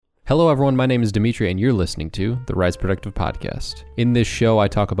Hello everyone, my name is Dimitri and you're listening to the Rise Productive Podcast. In this show, I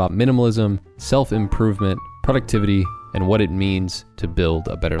talk about minimalism, self-improvement, productivity, and what it means to build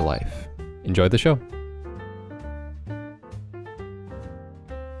a better life. Enjoy the show.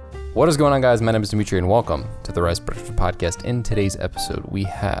 What is going on, guys? My name is Dimitri and welcome to the Rise Productive Podcast. In today's episode, we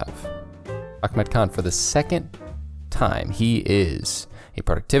have Ahmet Kaan for the second time. He is a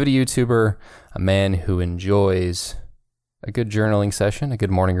productivity YouTuber, a man who enjoys a good journaling session, a good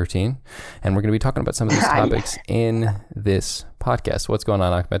morning routine, and we're going to be talking about some of these topics in this podcast. What's going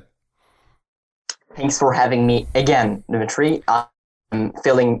on, Ahmet? Thanks for having me again, Dimitri. I'm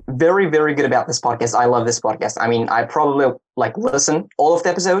feeling very, very good about this podcast. I love this podcast. I mean, I probably listen all of the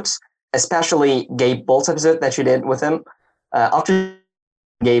episodes, especially Gabe Bolt's episode that you did with him. After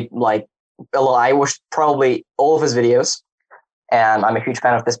Gabe, I watched probably all of his videos, and I'm a huge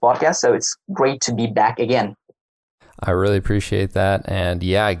fan of this podcast, so it's great to be back again. I really appreciate that. And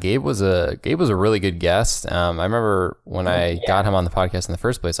yeah, Gabe was a really good guest. I remember when I got him on the podcast in the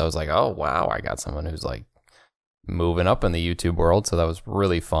first place, I was like, oh, wow, I got someone who's like moving up in the YouTube world. So that was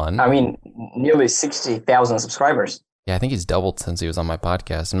really fun. I mean, nearly 60,000 subscribers. Yeah, I think he's doubled since he was on my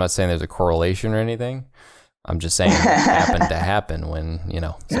podcast. I'm not saying there's a correlation or anything. I'm just saying it happened to happen when,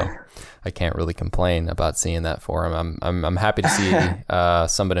 so I can't really complain about seeing that for him. I'm happy to see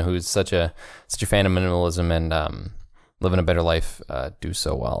somebody who's such a fan of minimalism and living a better life do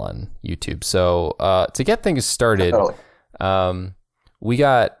so well on YouTube. So to get things started, you and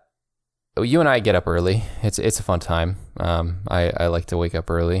I get up early. It's a fun time. I like to wake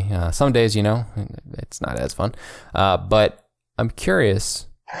up early. Some days, it's not as fun. But I'm curious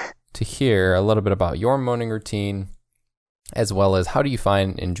to hear a little bit about your morning routine, as well as how do you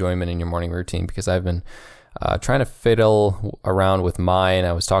find enjoyment in your morning routine? Because I've been trying to fiddle around with mine.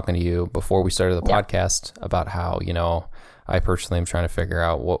 I was talking to you before we started the podcast about how, I personally am trying to figure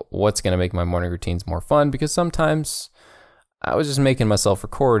out what's going to make my morning routines more fun, because sometimes I was just making myself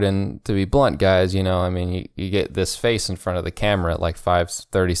record, and to be blunt, guys, you get this face in front of the camera at like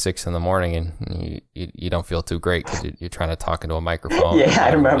 5:36 in the morning, and you don't feel too great because you're trying to talk into a microphone. Yeah,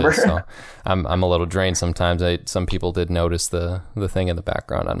 I remember. So I'm a little drained sometimes. Some people did notice the thing in the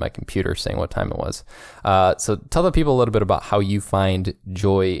background on my computer saying what time it was. So tell the people a little bit about how you find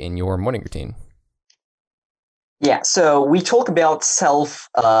joy in your morning routine. Yeah, so we talk about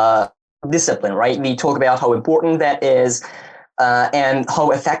self-discipline, right? We talk about how important that is and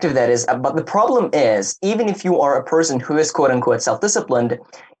how effective that is. But the problem is, even if you are a person who is quote-unquote self-disciplined,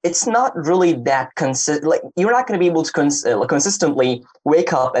 it's not really that consistent. You're not going to be able to consistently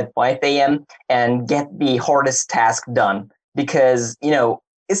wake up at 5 a.m. and get the hardest task done because,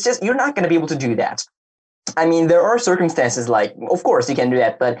 it's just you're not going to be able to do that. I mean, there are circumstances of course you can do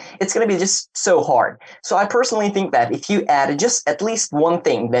that, but it's going to be just so hard. So I personally think that if you add just at least one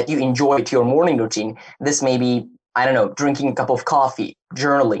thing that you enjoy to your morning routine, this may be, drinking a cup of coffee,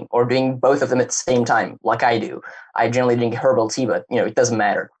 journaling, or doing both of them at the same time, like I do. I generally drink herbal tea, but, it doesn't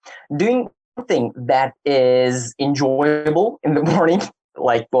matter. Doing something that is enjoyable in the morning,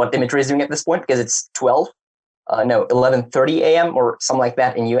 like what Dimitri is doing at this point, because it's 11:30 a.m. or something like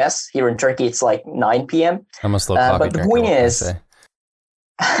that in US. Here in Turkey, it's like 9 p.m. I'm a slow coffee but the drinker, point is,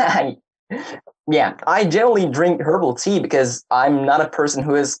 I generally drink herbal tea because I'm not a person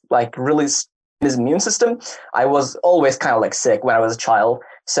who is really his immune system. I was always kind of sick when I was a child,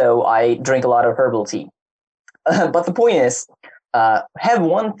 so I drink a lot of herbal tea. But the point is, have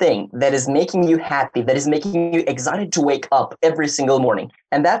one thing that is making you happy, that is making you excited to wake up every single morning.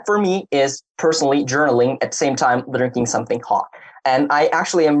 And that for me is personally journaling at the same time drinking something hot. And I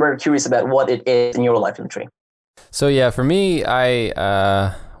actually am very curious about what it is in your life, Dimitri. So yeah, for me,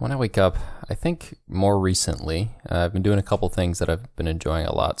 when I wake up, I think more recently, I've been doing a couple things that I've been enjoying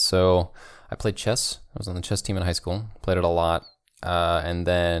a lot. So I played chess. I was on the chess team in high school, played it a lot. And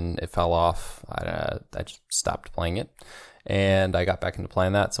then it fell off. I just stopped playing it. And I got back into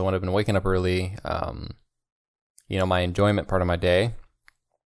playing that. So when I've been waking up early, my enjoyment part of my day,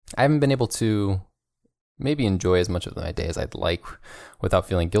 I haven't been able to maybe enjoy as much of my day as I'd like without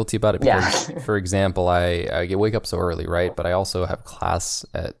feeling guilty about it. Because, for example, I wake up so early, right? But I also have class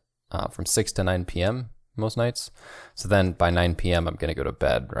at from 6 to 9 p.m. most nights. So then by 9 p.m., I'm going to go to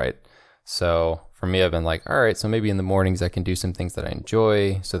bed, right? So for me, I've been like, all right, so maybe in the mornings I can do some things that I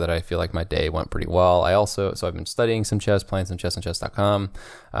enjoy so that I feel like my day went pretty well. So I've been studying some chess, playing some chess on chess.com.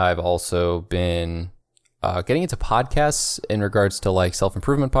 I've also been getting into podcasts in regards to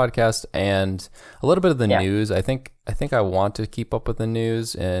self-improvement podcasts and a little bit of the news. I think I want to keep up with the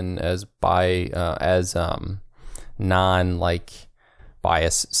news and as non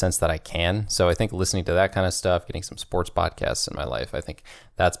bias sense that I can. So I think listening to that kind of stuff, getting some sports podcasts in my life, I think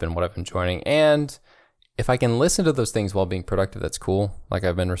that's been what I've been enjoying. And if I can listen to those things while being productive, that's cool. Like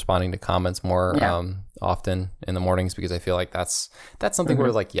I've been responding to comments more often in the mornings because I feel like that's something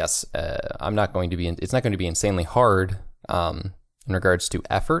where like, yes, I'm not going to be, it's not going to be insanely hard in regards to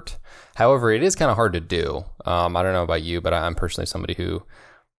effort. However, it is kind of hard to do. I don't know about you, but I'm personally somebody who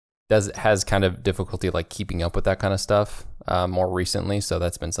has kind of difficulty like keeping up with that kind of stuff more recently. So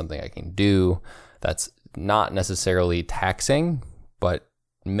that's been something I can do that's not necessarily taxing, but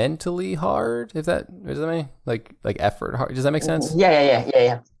mentally hard, if that does that mean like effort hard. Does that make sense?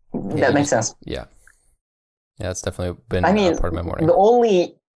 Yeah. That makes sense. Yeah, it's definitely been I mean, part of my morning. the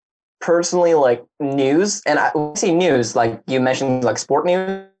only personally like news, and when I say news, like you mentioned like sport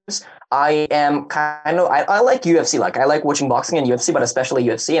news, I am kind of I like UFC, like I like watching boxing and UFC, but especially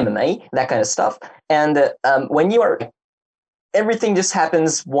UFC, MMA, that kind of stuff. And when you are, everything just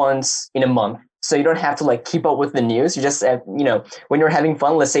happens once in a month. So you don't have to like keep up with the news. You just, when you're having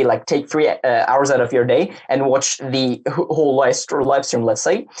fun, let's say like take 3 hours out of your day and watch the whole live stream, let's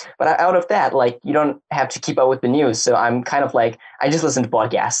say. But out of that, like you don't have to keep up with the news. So I'm kind of like, I just listen to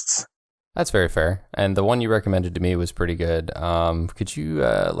podcasts. That's very fair. And the one you recommended to me was pretty good. Could you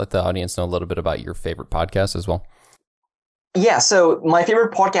let the audience know a little bit about your favorite podcast as well? Yeah. So my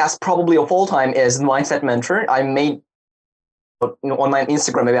favorite podcast probably of all time is Mindset Mentor. I made on my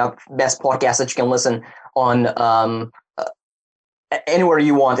Instagram about best podcasts that you can listen on anywhere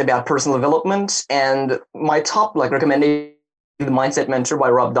you want about personal development. And my top like recommendation, The Mindset Mentor by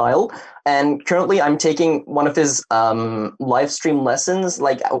Rob Dial. And currently I'm taking one of his live stream lessons.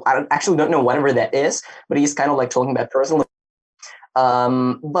 Like I actually don't know whatever that is, but he's kind of like talking about personal.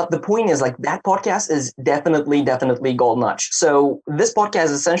 But the point is like that podcast is definitely gold notch. So this podcast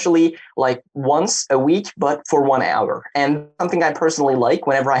is essentially like once a week, but for 1 hour. And something I personally like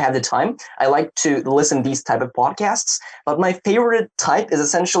whenever I have the time, I like to listen to these type of podcasts. But my favorite type is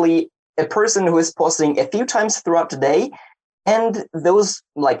essentially a person who is posting a few times throughout the day. And those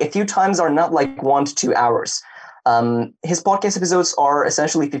like a few times are not like 1 to 2 hours. His podcast episodes are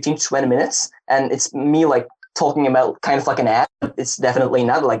essentially 15 to 20 minutes. And it's me like talking about kind of like an ad. It's definitely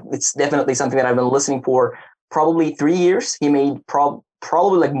not like, it's definitely something that I've been listening for probably 3 years. He made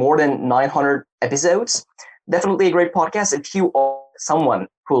probably like more than 900 episodes. Definitely a great podcast. If you are someone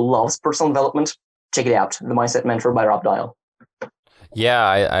who loves personal development, check it out. The Mindset Mentor by Rob Dial.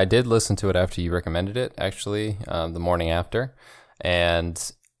 Yeah, I did listen to it after you recommended it, actually, the morning after.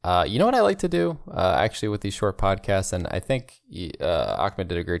 And you know what I like to do, actually, with these short podcasts, and I think Ahmet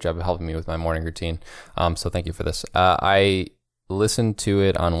did a great job of helping me with my morning routine, so thank you for this. I listen to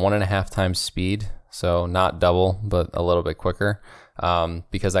it on 1.5 times speed, so not double, but a little bit quicker,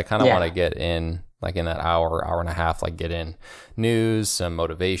 because I kind of want to get in, like in that hour and a half, like get in news, some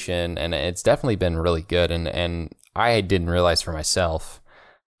motivation, and it's definitely been really good, and I didn't realize for myself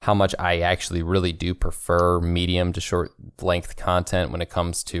how much I actually really do prefer medium to short length content when it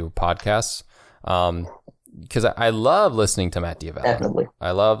comes to podcasts. Because I love listening to Matt Diavella. Definitely.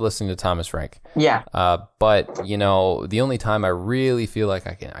 I love listening to Thomas Frank. Yeah. But the only time I really feel like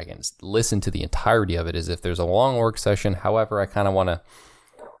I can listen to the entirety of it is if there's a long work session. However, I kind of want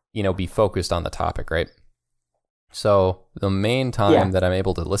to, be focused on the topic, right? So the main time that I'm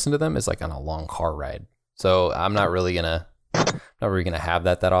able to listen to them is like on a long car ride. So I'm not really gonna have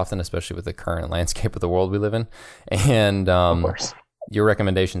that often, especially with the current landscape of the world we live in. And of course. Your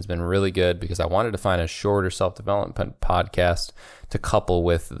recommendation's been really good because I wanted to find a shorter self-development podcast to couple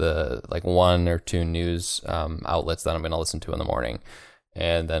with the like 1 or 2 news outlets that I'm going to listen to in the morning,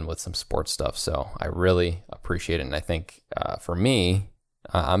 and then with some sports stuff. So I really appreciate it, and I think for me,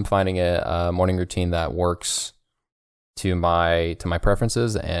 I'm finding a morning routine that works to my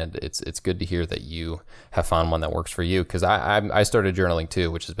preferences, and it's good to hear that you have found one that works for you, because I started journaling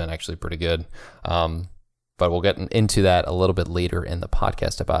too, which has been actually pretty good. But we'll get into that a little bit later in the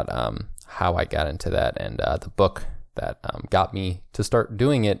podcast about how I got into that, and the book that got me to start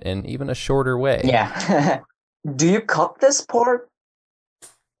doing it in even a shorter way. Yeah. Do you cut this part?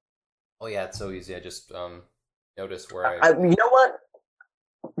 Oh yeah, it's so easy. I just noticed where you know what?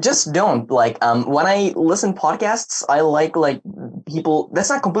 Just don't. Like when I listen podcasts, I like people that's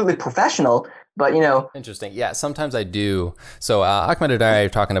not completely professional, but Interesting. Yeah, sometimes I do. So Ahmed and I are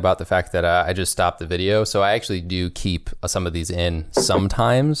talking about the fact that I just stopped the video, so I actually do keep some of these in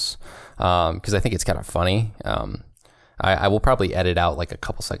sometimes because I think it's kind of funny. I will probably edit out like a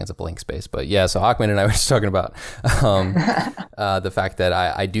couple seconds of blank space, but yeah. So Ahmed and I were just talking about the fact that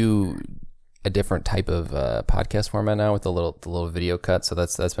I do a different type of podcast format now with the little video cut. So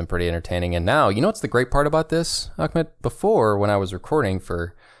that's been pretty entertaining. And now, you know what's the great part about this, Ahmet? Before, when I was recording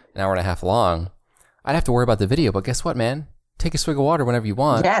for an hour and a half long, I'd have to worry about the video. But guess what, man? Take a swig of water whenever you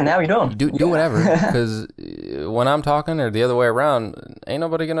want. Yeah, now you don't. Do whatever, because when I'm talking or the other way around, ain't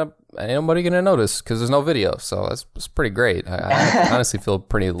nobody gonna notice because there's no video. So it's pretty great. I honestly feel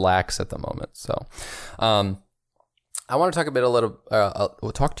pretty lax at the moment. So, I want to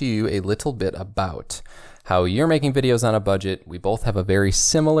talk to you a little bit about how you're making videos on a budget. We both have a very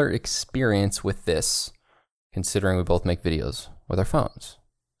similar experience with this, considering we both make videos with our phones.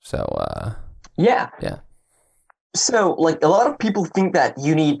 So, yeah. So, like, a lot of people think that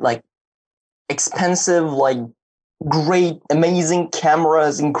you need, like, expensive, like, great, amazing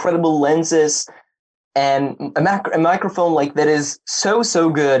cameras, incredible lenses, and a microphone, like, that is so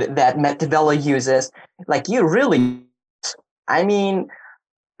good that Matt Devella uses. Like, you really... I mean,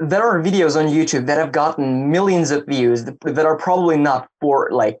 there are videos on YouTube that have gotten millions of views that are probably not for,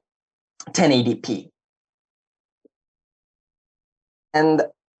 like, 1080p. And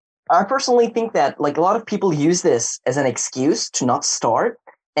I personally think that, like, a lot of people use this as an excuse to not start,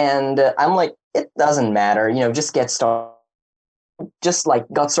 and I'm like, it doesn't matter, you know, just get started. Just, like,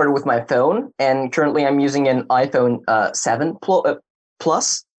 got started with my phone, and currently I'm using an iPhone 7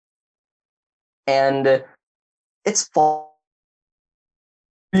 Plus, and it's fine.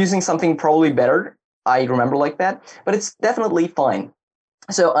 Using something probably better, I remember like that, but it's definitely fine.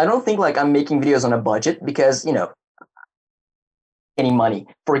 So I don't think, like, I'm making videos on a budget because, you know, any money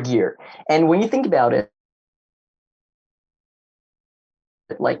for gear. And when you think about it,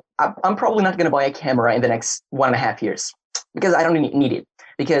 like, I'm probably not going to buy a camera in the next 1.5 years because I don't need it.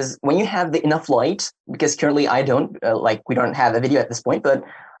 Because when you have enough light, because currently I don't, we don't have a video at this point, but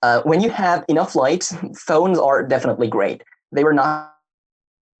when you have enough light, phones are definitely great. They were not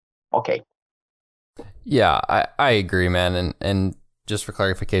okay. Yeah, I agree, man. And just for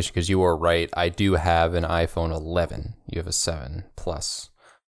clarification, because you were right, I do have an iPhone 11. You have a 7 Plus.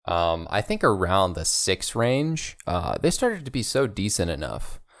 I think around the 6 range, they started to be so decent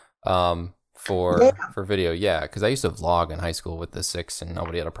enough for video. Yeah, because I used to vlog in high school with the 6 and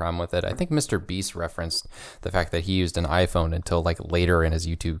nobody had a problem with it. I think Mr. Beast referenced the fact that he used an iPhone until, like, later in his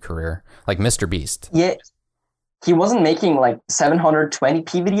YouTube career. Like Mr. Beast. Yeah, he wasn't making, like,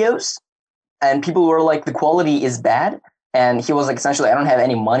 720p videos, and people were like, the quality is bad. And he was like, essentially, I don't have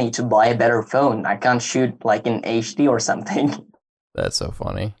any money to buy a better phone. I can't shoot, like, in HD or something. That's so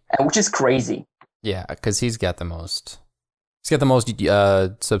funny. Which is crazy. Yeah, because he's got the most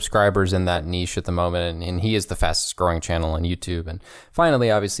subscribers in that niche at the moment, and he is the fastest growing channel on YouTube. And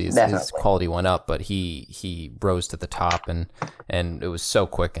finally, obviously, his quality went up, but he rose to the top, and it was so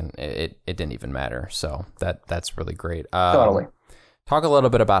quick, and it didn't even matter. So that's really great. Totally. Talk a little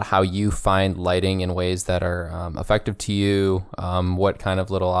bit about how you find lighting in ways that are effective to you. What kind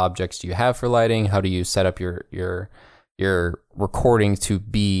of little objects do you have for lighting? How do you set up your recording to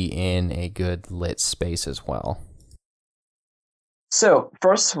be in a good lit space as well? So,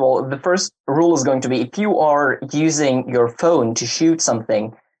 first of all, the first rule is going to be, if you are using your phone to shoot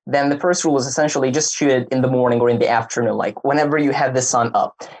something, then the first rule is essentially just shoot it in the morning or in the afternoon, like whenever you have the sun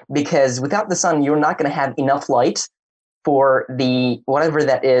up. Because without the sun, you're not going to have enough light for the whatever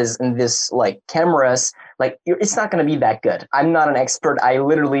that is in this, like, cameras. Like, it's not going to be that good. I'm not an expert. I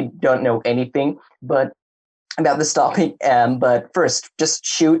literally don't know anything but about this topic. But first, just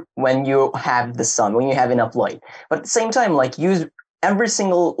shoot when you have the sun, when you have enough light. But at the same time, like, use every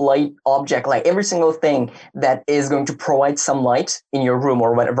single light object, like every single thing that is going to provide some light in your room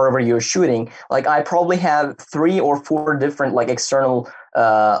or wherever you're shooting. Like, I probably have 3 or 4 different, like, external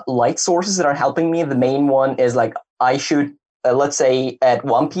light sources that are helping me. The main one is, like, I shoot, let's say, at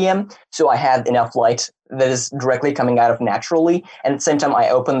 1 p.m. So I have enough light that is directly coming out of naturally. And at the same time, I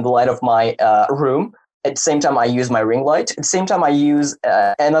open the light of my room. At the same time, I use my ring light. At the same time, I use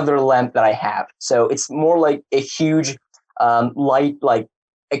another lamp that I have. So it's more like a huge light, like,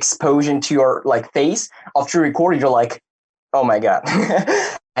 exposure to your, like, face. After you record, you're like, oh my God.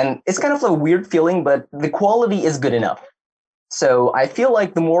 And it's kind of a weird feeling, but the quality is good enough. So I feel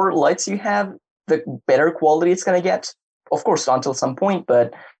like the more lights you have, the better quality it's going to get. Of course, until some point,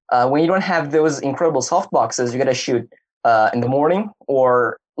 but when you don't have those incredible softboxes, you got to shoot in the morning,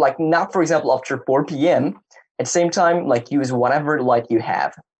 or, like, not, for example, after 4 p.m. At the same time, like, use whatever light you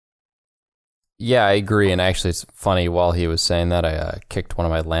have. Yeah, I agree. And actually, it's funny, while he was saying that, I kicked one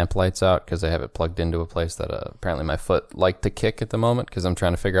of my lamp lights out because I have it plugged into a place that apparently my foot liked to kick at the moment, because I'm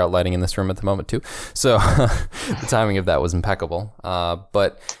trying to figure out lighting in this room at the moment too. So the timing of that was impeccable.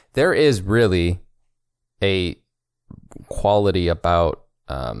 But there is really a quality about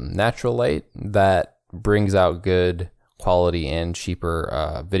natural light that brings out good quality and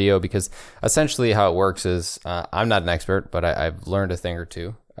cheaper video, because essentially how it works is, I'm not an expert, but I've learned a thing or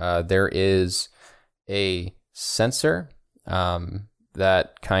two. There is a sensor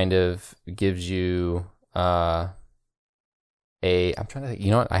that kind of gives you I'm trying to think, you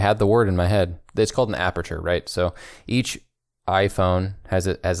know what? I had the word in my head. It's called an aperture, right? So each iPhone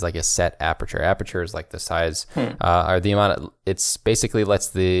has like a set aperture. Aperture is like the size or the amount of, it's basically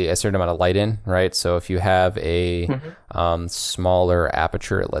lets a certain amount of light in, right? So if you have a smaller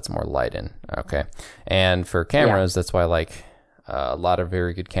aperture, it lets more light in. Okay. And for cameras, that's why like a lot of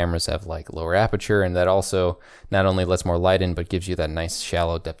very good cameras have like lower aperture, and that also not only lets more light in, but gives you that nice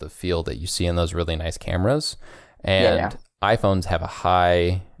shallow depth of field that you see in those really nice cameras. And iPhones have a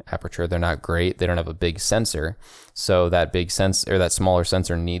high aperture. They're not great. They don't have a big sensor. So that big sensor, or that smaller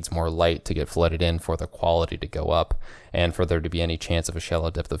sensor, needs more light to get flooded in for the quality to go up and for there to be any chance of a shallow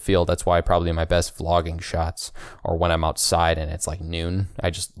depth of field. That's why probably my best vlogging shots are when I'm outside and it's like noon.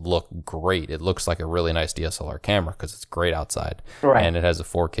 I just look great. It looks like a really nice DSLR camera because it's great outside. Right. And it has a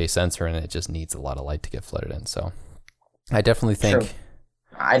 4K sensor, and it just needs a lot of light to get flooded in. So I definitely think... True.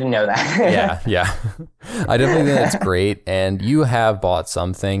 I didn't know that. yeah. I definitely think that's great. And you have bought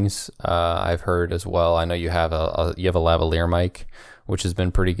some things, I've heard as well. I know you have a lavalier mic, which has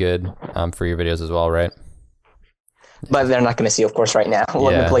been pretty good for your videos as well, right? But they're not going to see, of course, right now.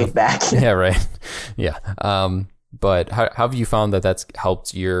 Let me play it back. Yeah, right. Yeah. But how have you found that that's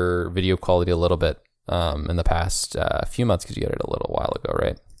helped your video quality a little bit in the past few months? Because you got it a little while ago,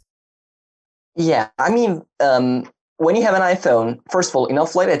 right? Yeah. I mean, when you have an iPhone, first of all,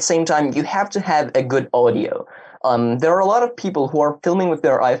 enough light, at the same time, you have to have a good audio. There are a lot of people who are filming with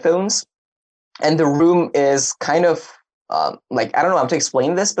their iPhones, and the room is kind of like, I don't know how to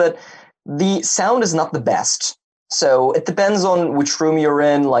explain this, but the sound is not the best. So it depends on which room you're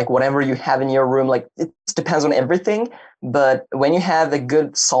in, like whatever you have in your room, like it depends on everything. But when you have a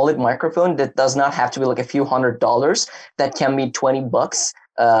good solid microphone that does not have to be like a few $100s, that can be $20,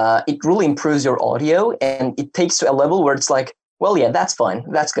 it really improves your audio, and it takes to a level where it's like, well, yeah, that's fine.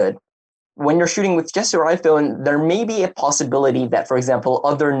 That's good. When you're shooting with just your iPhone, there may be a possibility that, for example,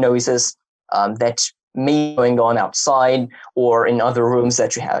 other noises that may be going on outside or in other rooms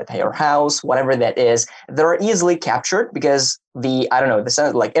that you have at your house, whatever that is, they're easily captured because the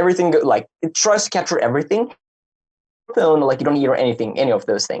sound, like everything, like it tries to capture everything. Phone, like you don't hear any of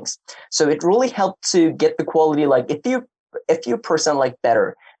those things. So it really helped to get the quality, like a few percent like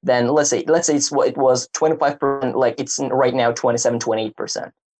better than let's say it's what it was 25%, like it's right now 27,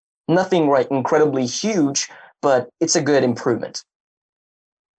 28%. Nothing right incredibly huge, but it's a good improvement.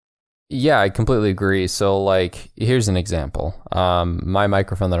 Yeah, I completely agree. So like, here's an example. My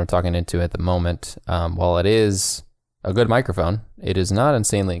microphone that I'm talking into at the moment, while it is a good microphone, it is not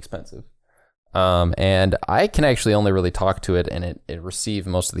insanely expensive. And I can actually only really talk to it, and it receives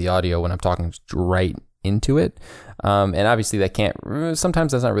most of the audio when I'm talking right into it. And obviously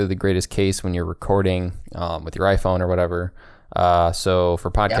sometimes that's not really the greatest case when you're recording with your iPhone or whatever. So for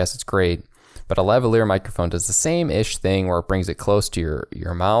podcasts, It's great. But a lavalier microphone does the same-ish thing where it brings it close to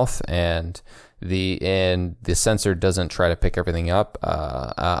your mouth, and the sensor doesn't try to pick everything up.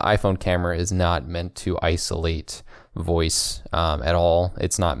 iPhone camera is not meant to isolate voice at all.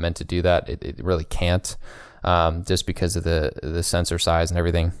 It's not meant to do that. It really can't, just because of the sensor size and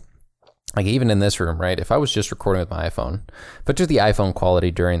everything. Like even in this room, right? If I was just recording with my iPhone, but just the iPhone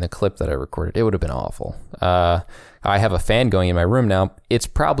quality during the clip that I recorded, it would have been awful. I have a fan going in my room now. It's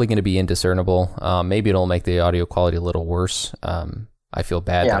probably going to be indiscernible. Maybe it'll make the audio quality a little worse. I feel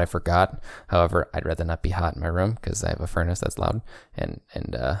bad that I forgot. However, I'd rather not be hot in my room because I have a furnace that's loud and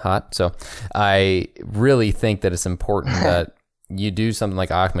hot. So I really think that it's important that you do something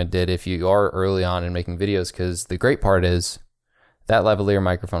like Ahmet did if you are early on in making videos, because the great part is that lavalier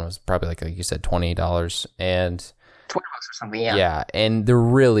microphone was probably like you said, $20, and $20 or something. Yeah. Yeah, and it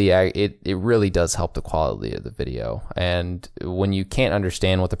really does help the quality of the video. And when you can't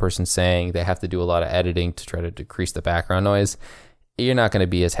understand what the person's saying, they have to do a lot of editing to try to decrease the background noise. You're not going to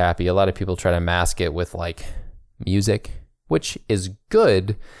be as happy. A lot of people try to mask it with like music, which is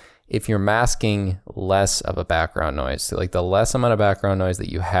good if you're masking less of a background noise. So like the less amount of background noise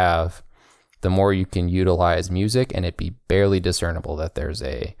that you have, the more you can utilize music and it be barely discernible that there's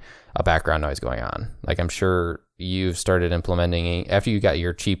a background noise going on. Like I'm sure you've started implementing, after you got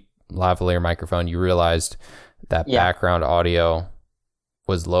your cheap lavalier microphone, you realized that background audio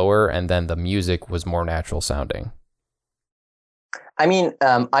was lower and then the music was more natural sounding. I mean,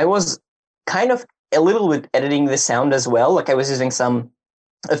 I was kind of a little bit editing the sound as well. Like I was using some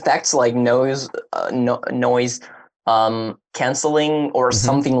effects like noise canceling or Hmm.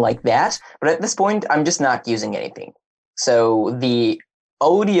 something like that. But at this point, I'm just not using anything. So the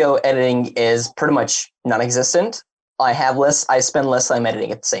audio editing is pretty much non-existent. I spend less time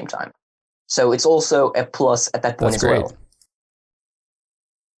editing at the same time. So it's also a plus at that point That's as great. well.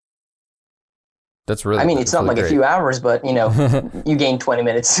 I mean, it's That's not really like a great. few hours, but you gain 20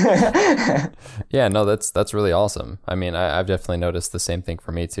 minutes. Yeah, no, that's really awesome. I mean, I've definitely noticed the same thing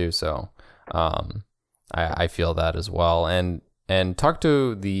for me too. So, um, I feel that as well. And talk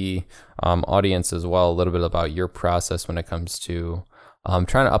to the audience as well a little bit about your process when it comes to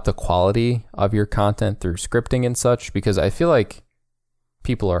trying to up the quality of your content through scripting and such, because I feel like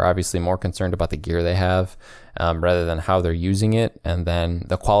people are obviously more concerned about the gear they have rather than how they're using it, and then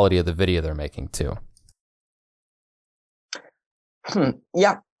the quality of the video they're making too.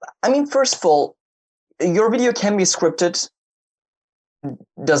 Yeah. I mean, first of all, your video can be scripted,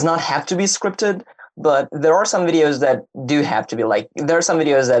 does not have to be scripted, but there are some videos that do have to be there are some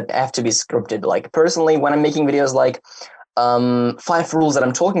videos that have to be scripted. Like personally, when I'm making videos like 5 rules that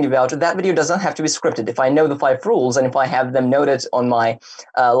I'm talking about, that video does not have to be scripted. If I know the 5 rules and if I have them noted on my,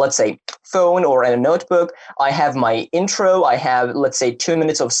 let's say, phone or in a notebook, I have my intro, I have, let's say, 2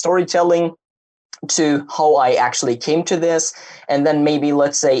 minutes of storytelling to how I actually came to this, and then maybe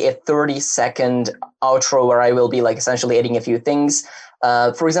let's say a 30-second outro where I will be like essentially editing a few things.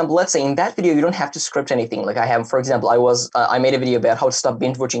 For example, let's say in that video you don't have to script anything. Like I have, for example, I made a video about how to stop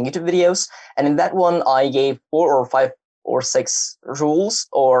binge watching YouTube videos, and in that one I gave 4 or 5 or 6 rules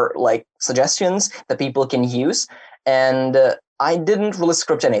or like suggestions that people can use, and I didn't really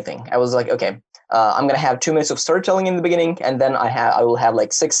script anything. I was like, okay, I'm gonna have 2 minutes of storytelling in the beginning, and then I will have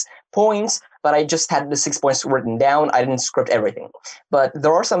like 6 points, but I just had the 6 points written down. I didn't script everything. But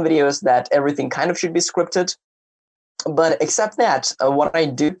there are some videos that everything kind of should be scripted. But except that, what I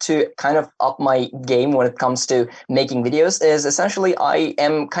do to kind of up my game when it comes to making videos is essentially I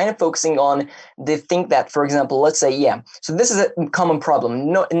am kind of focusing on the thing that, for example, let's say, yeah, so this is a common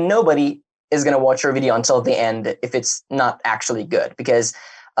problem. Nobody is going to watch your video until the end if it's not actually good, because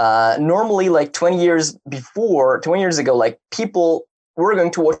normally like 20 years ago, like people were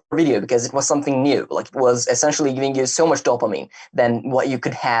going to watch a video because it was something new. Like it was essentially giving you so much dopamine than what you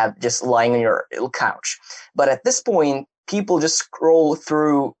could have just lying on your little couch. But at this point, people just scroll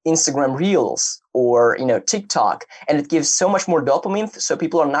through Instagram Reels or TikTok, and it gives so much more dopamine. So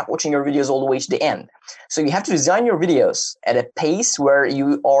people are not watching your videos all the way to the end. So you have to design your videos at a pace where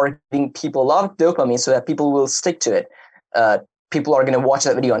you are giving people a lot of dopamine, so that people will stick to it. People are going to watch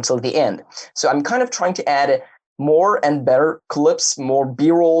that video until the end. So I'm kind of trying to add more and better clips, more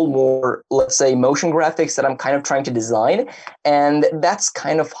B-roll, more, let's say, motion graphics that I'm kind of trying to design. And that's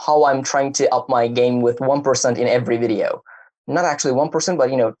kind of how I'm trying to up my game with 1% in every video. Not actually 1%, but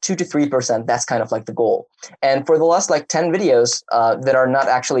 2 to 3%. That's kind of like the goal. And for the last like 10 videos that are not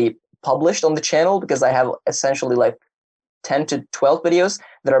actually published on the channel, because I have essentially like 10 to 12 videos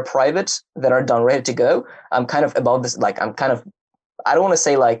that are private, that are done, ready to go. I'm kind of above this, like I'm kind of, I don't want to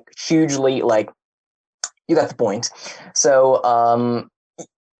say like hugely, like, you got the point. So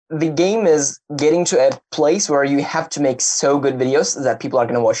the game is getting to a place where you have to make so good videos that people are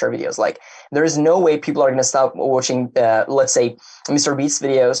going to watch your videos. Like there is no way people are going to stop watching, let's say, Mr. Beast's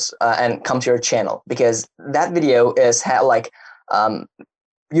videos and come to your channel, because that video is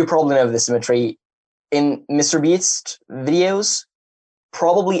you probably know this, Symmetry. In Mr. Beast's videos,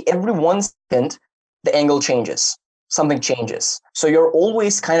 probably every 1 second, the angle changes. Something changes. So you're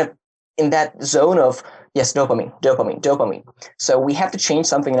always kind of in that zone of, yes, dopamine, dopamine, dopamine. So we have to change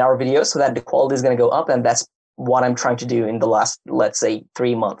something in our videos so that the quality is going to go up. And that's what I'm trying to do in the last, let's say,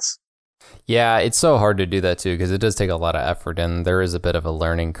 3 months. Yeah, it's so hard to do that too, because it does take a lot of effort, and there is a bit of a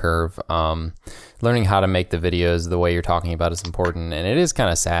learning curve. Learning how to make the videos the way you're talking about is important, and it is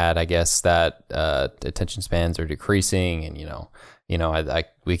kind of sad, I guess, that attention spans are decreasing, and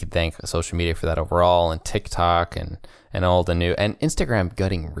we could thank social media for that overall, and TikTok and all the new, and Instagram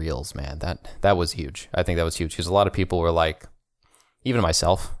gutting reels, man. That was huge. I think that was huge because a lot of people were like, even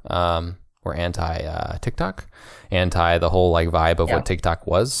myself, were anti TikTok, anti the whole like vibe of what TikTok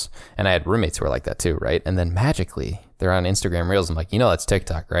was, and I had roommates who were like that too, right? And then magically they're on Instagram Reels. I'm like, that's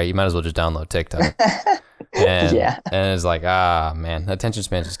TikTok, right? You might as well just download TikTok. And it's like, man, attention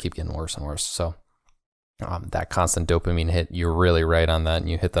spans just keep getting worse and worse. So that constant dopamine hit, you're really right on that, and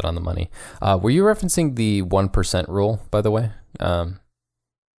you hit that on the money. Were you referencing the 1% rule, by the way?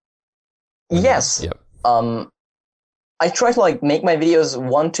 Yes. Yep. I try to like make my videos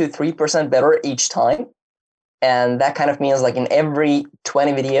 1 to 3% better each time, and that kind of means like in every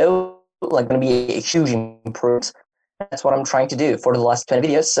 20 video, like going to be a huge improvement. That's what I'm trying to do for the last 20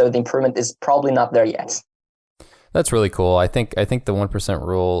 videos. So the improvement is probably not there yet. That's really cool. I think the 1%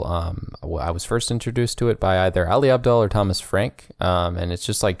 rule. I was first introduced to it by either Ali Abdaal or Thomas Frank, and it's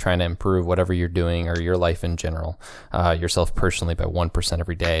just like trying to improve whatever you're doing or your life in general, yourself personally by 1%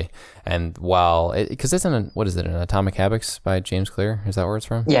 every day. And while because it's what is it? An Atomic Habits by James Clear? Is that where it's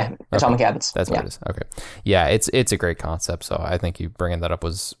from? Yeah, Atomic Habits. That's what it is. Okay, yeah, it's a great concept. So I think you bringing that up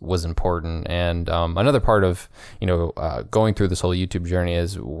was important. And another part of going through this whole YouTube journey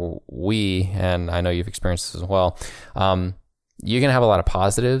is and I know you've experienced this as well. You're going to have a lot of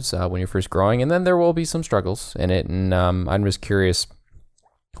positives when you're first growing, and then there will be some struggles in it. And I'm just curious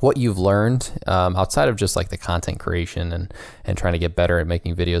what you've learned outside of just like the content creation and trying to get better at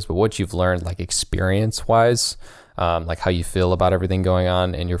making videos, but what you've learned like experience wise, like how you feel about everything going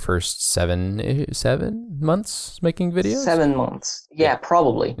on in your first 7 months making videos? 7 months. Yeah,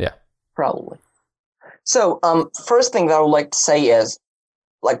 probably. Yeah. Probably. So, first thing that I would like to say is,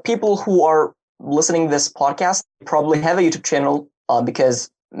 like, people who are listening to this podcast probably have a YouTube channel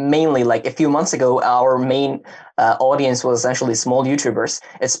because mainly, like, a few months ago, our main audience was essentially small YouTubers.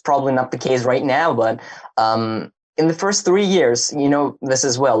 It's probably not the case right now, but in the first 3 years, this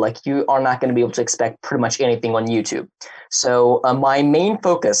as well, like, you are not going to be able to expect pretty much anything on YouTube. So my main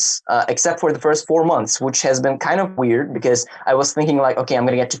focus, except for the first 4 months, which has been kind of weird because I was thinking like, okay, I'm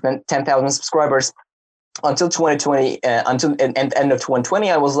going to get to 10,000 subscribers until 2020, until end of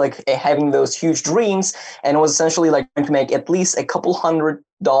 2020, I was like having those huge dreams, and was essentially like trying to make at least a couple $100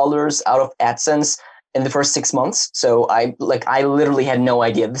 out of AdSense in the first 6 months. So I literally had no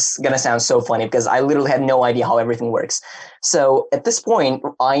idea. This is gonna sound so funny because I literally had no idea how everything works. So at this point,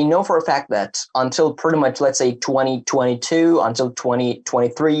 I know for a fact that until pretty much, let's say 2022, until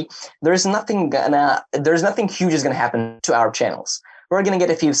 2023, there's nothing huge is gonna happen to our channels. We're gonna get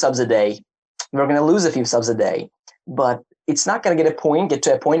a few subs a day. We're going to lose a few subs a day, but it's not going to get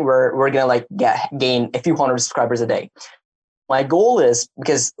to a point where we're going to like gain a few hundred subscribers a day. My goal is,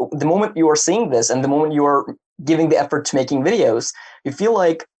 because the moment you are seeing this and the moment you are giving the effort to making videos, you feel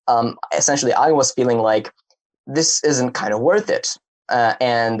like, essentially I was feeling like this isn't kind of worth it.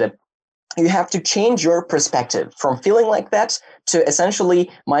 And you have to change your perspective from feeling like that to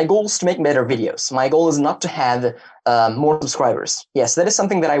essentially, my goal is to make better videos. My goal is not to have more subscribers. Yes, that is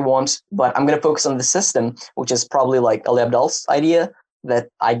something that I want, but I'm going to focus on the system, which is probably like Ali Abdaal's idea that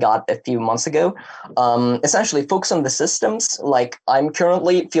I got a few months ago. Essentially, focus on the systems. Like, I'm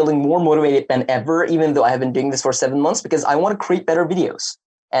currently feeling more motivated than ever, even though I have been doing this for 7 months, because I want to create better videos.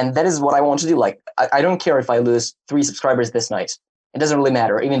 And that is what I want to do. Like, I don't care if I lose 3 subscribers this night. It doesn't really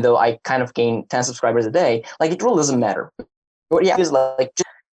matter, even though I kind of gain 10 subscribers a day. Like, it really doesn't matter. What you have to do is like, just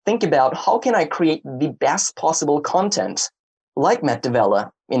think about how can I create the best possible content, like Matt Devella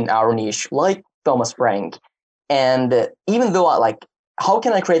in our niche, like Thomas Frank. And even though how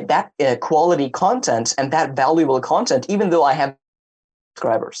can I create that quality content and that valuable content, even though I have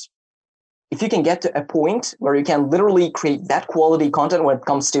subscribers? If you can get to a point where you can literally create that quality content when it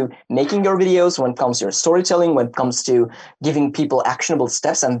comes to making your videos, when it comes to your storytelling, when it comes to giving people actionable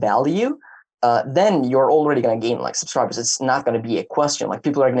steps and value, then you're already going to gain like subscribers. It's not going to be a question. Like,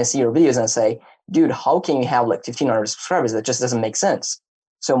 people are going to see your videos and say, dude, how can you have like 1,500 subscribers? That just doesn't make sense.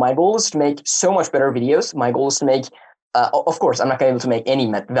 So my goal is to make so much better videos. My goal is to make, of course, I'm not going to be able to make any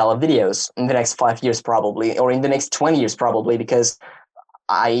valid videos in the next 5 years probably, or in the next 20 years probably, because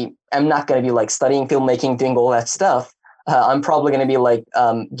I am not going to be like studying filmmaking, doing all that stuff. I'm probably going to be like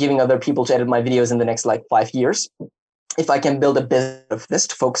giving other people to edit my videos in the next like 5 years. If I can build a business of this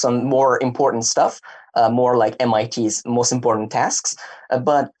to focus on more important stuff, more like MIT's most important tasks.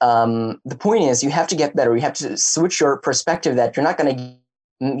 But the point is, you have to get better. You have to switch your perspective that you're not going to,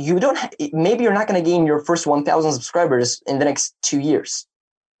 maybe you're not going to gain your first 1,000 subscribers in the next 2 years.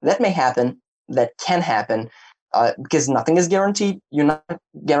 That may happen. That can happen. Because nothing is guaranteed. You're not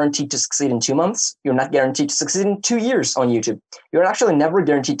guaranteed to succeed in 2 months. You're not guaranteed to succeed in 2 years on YouTube. You're actually never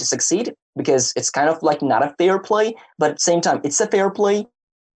guaranteed to succeed, because it's kind of like not a fair play, but at the same time, it's a fair play.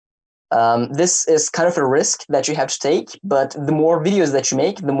 This is kind of a risk that you have to take, but the more videos that you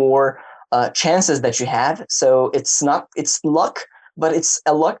make, the more chances that you have. So it's luck, but it's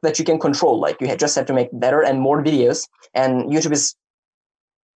a luck that you can control. Like, you just have to make better and more videos, and YouTube is,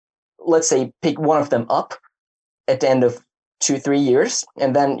 let's say, pick one of them up at the end of 2-3 years,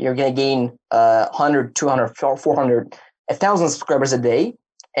 and then you're going to gain 100, 200, 400, 1,000 subscribers a day.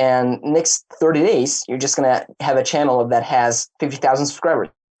 And next 30 days, you're just going to have a channel that has 50,000 subscribers.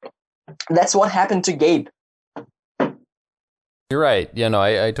 That's what happened to Gabe. You're right. Yeah, no,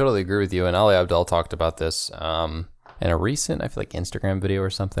 I totally agree with you. And Ali Abdaal talked about this. in a recent, I feel like Instagram video or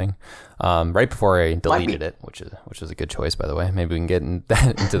something, right before I deleted it, which is a good choice, by the way. Maybe we can get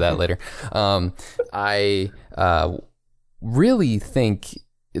into that later. I really think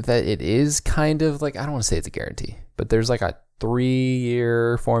that it is kind of like, I don't want to say it's a guarantee, but there's like a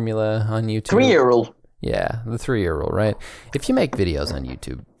 3-year formula on YouTube. 3-year rule. Yeah, the 3-year rule, right? If you make videos on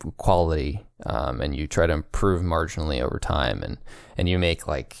YouTube, quality, and you try to improve marginally over time, and you make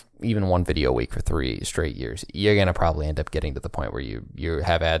like even one video a week for 3 straight years, you're gonna probably end up getting to the point where you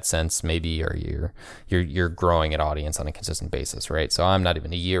have AdSense maybe, or you're growing an audience on a consistent basis, right? So I'm not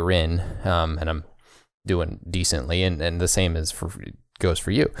even a year in, and I'm doing decently, and the same goes for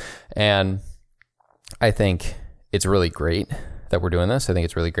you. And I think it's really great that we're doing this. I think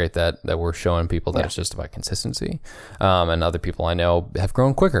it's really great that we're showing people that it's just about consistency. And other people I know have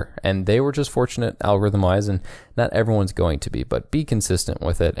grown quicker, and they were just fortunate algorithm-wise, and not everyone's going to be, but be consistent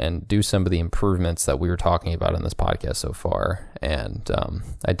with it and do some of the improvements that we were talking about in this podcast so far. And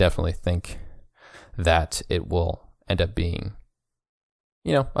I definitely think that it will end up being,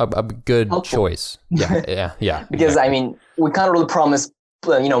 a good choice. Yeah. Because, I mean, we can't really promise,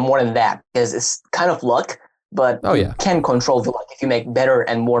 more than that, because it's kind of luck. But you can control the luck if you make better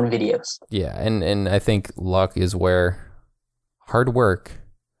and more videos. Yeah, and I think luck is where hard work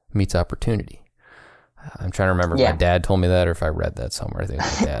meets opportunity. I'm trying to remember if my dad told me that or if I read that somewhere. I think it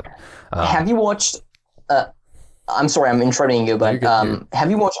was my dad. Have you watched... I'm sorry, I'm interrupting you, but have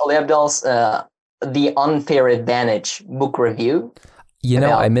you watched Ali Abdaal's The Unfair Advantage book review?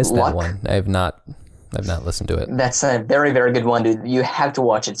 I missed that one. I've not listened to it. That's a very, very good one, dude. You have to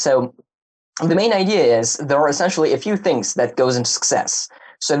watch it. So... the main idea is there are essentially a few things that goes into success.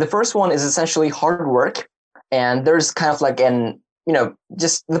 So the first one is essentially hard work. And there's kind of like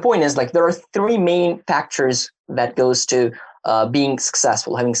just the point is like there are 3 main factors that goes to being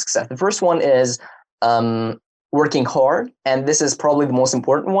successful, having success. The first one is working hard. And this is probably the most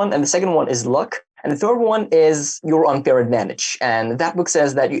important one. And the second one is luck. And the third one is your unfair advantage. And that book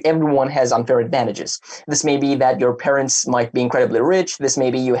says that everyone has unfair advantages. This may be that your parents might be incredibly rich. This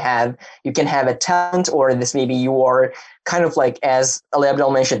may be you can have a talent, or this may be you are kind of like, as Ali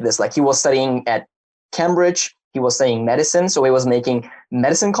Abdaal mentioned this, like he was studying at Cambridge, he was studying medicine, so he was making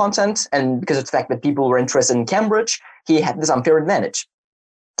medicine content. And because of the fact that people were interested in Cambridge, he had this unfair advantage.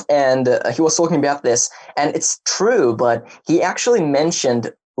 And he was talking about this, and it's true, but he actually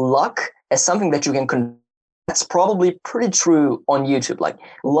mentioned luck as something that you can that's probably pretty true on YouTube. Like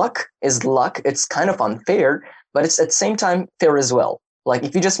luck is luck. It's kind of unfair, but it's at the same time fair as well. Like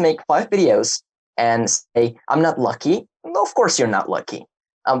if you just make 5 videos and say, I'm not lucky, well, of course you're not lucky.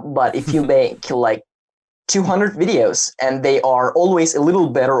 But if you make like 200 videos and they are always a little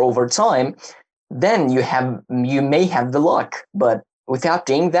better over time, then you may have the luck. But without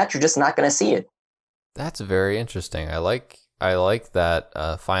doing that, you're just not going to see it. That's very interesting. I like that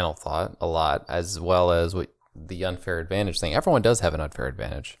final thought a lot, as well as what the unfair advantage thing. Everyone does have an unfair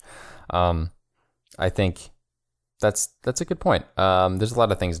advantage. I think that's a good point. There's a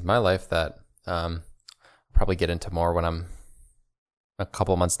lot of things in my life that I'll probably get into more when I'm a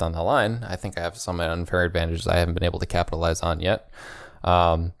couple months down the line. I think I have some unfair advantages I haven't been able to capitalize on yet,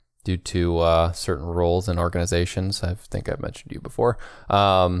 due to certain roles in organizations. I think I've mentioned to you before.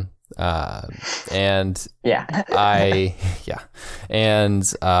 And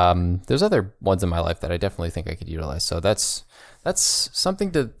there's other ones in my life that I definitely think I could utilize. So that's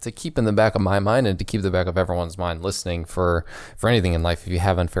something to keep in the back of my mind, and to keep the back of everyone's mind listening for anything in life. If you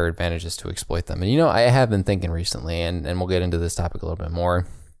have unfair advantages, to exploit them. And I have been thinking recently, and we'll get into this topic a little bit more,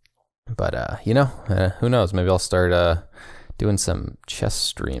 but who knows, maybe I'll start doing some chess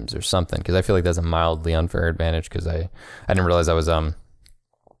streams or something, because I feel like that's a mildly unfair advantage, because I didn't realize I was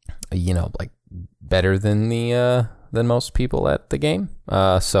like better than than most people at the game.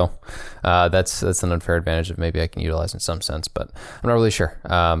 So that's an unfair advantage that maybe I can utilize in some sense, but I'm not really sure.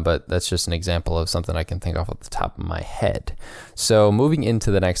 But that's just an example of something I can think off the top of my head. So moving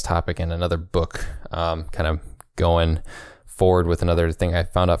into the next topic, and another book, kind of going forward with another thing I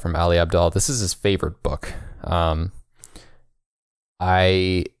found out from Ali Abdaal. This is his favorite book.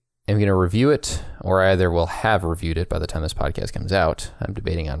 I am going to review it, or either will have reviewed it by the time this podcast comes out. I'm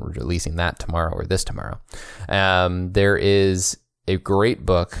debating on releasing that tomorrow or this tomorrow. There is a great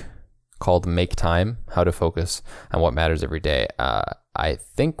book called Make Time, How to Focus on What Matters Every Day. I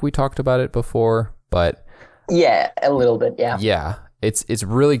think we talked about it before, but... yeah, a little bit, yeah. Yeah, it's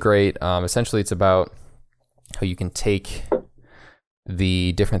really great. Essentially, it's about how you can take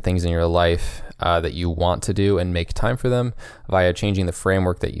the different things in your life that you want to do and make time for them via changing the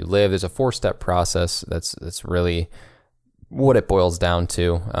framework that you live. There's a 4-step process that's really what it boils down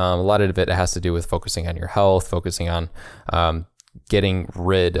to. A lot of it has to do with focusing on your health, focusing on getting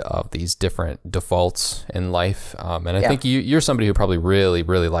rid of these different defaults in life. And I think you're somebody who probably really,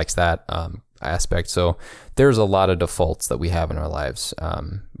 really likes that aspect. So there's a lot of defaults that we have in our lives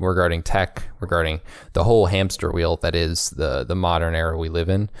regarding tech, regarding the whole hamster wheel that is the modern era we live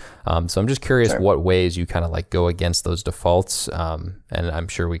in. So I'm just curious what ways you kind of like go against those defaults. And I'm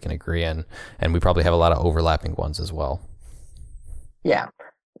sure we can agree and we probably have a lot of overlapping ones as well. Yeah.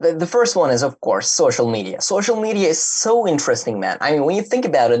 The first one is, of course, social media. Social media is so interesting, man. I mean, when you think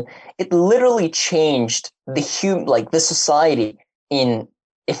about it, it literally changed the society in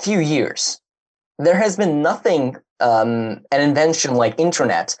a few years. There has been nothing, an invention like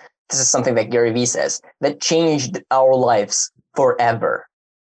internet, this is something that Gary Vee says, that changed our lives forever.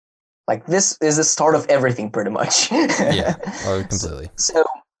 Like, this is the start of everything, pretty much. Yeah, completely. So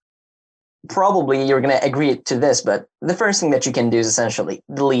probably you're going to agree to this, but the first thing that you can do is essentially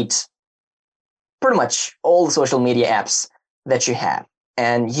delete pretty much all the social media apps that you have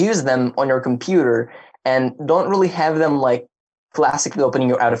and use them on your computer, and don't really have them like classically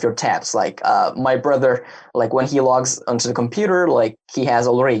opening out of your tabs. Like my brother, like when he logs onto the computer, like he has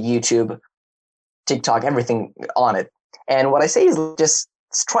already YouTube, TikTok, everything on it. And what I say is just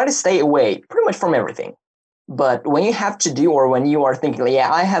try to stay away pretty much from everything. But when you have to do, or when you are thinking,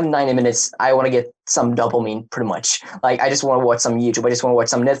 yeah, I have 90 minutes, I want to get some dopamine, pretty much. Like, I just want to watch some YouTube, I just want to watch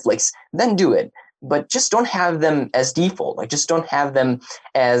some Netflix, then do it. But just don't have them as default. Like, just don't have them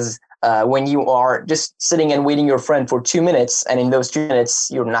as when you are just sitting and waiting your friend for 2 minutes, and in those 2 minutes,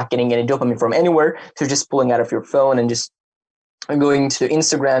 you're not getting any dopamine from anywhere. So you're just pulling out of your phone and just going to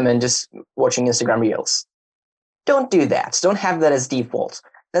Instagram and just watching Instagram Reels. Don't do that. Don't have that as default.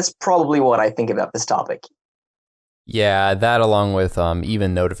 That's probably what I think about this topic. Yeah, that along with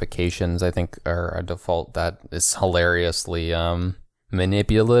even notifications, I think are a default that is hilariously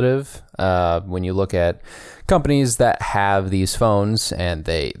manipulative. When you look at companies that have these phones and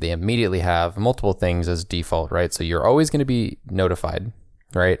they immediately have multiple things as default, right? So you're always going to be notified,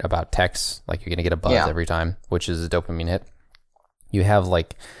 right, about texts. Like you're going to get a buzz every time, which is a dopamine hit. You have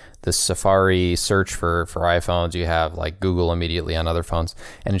like the Safari search for iPhones. You have like Google immediately on other phones.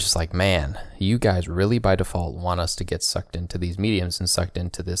 And it's just like, man, you guys really by default want us to get sucked into these mediums and sucked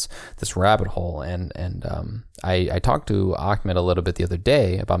into this rabbit hole. And I talked to Ahmet a little bit the other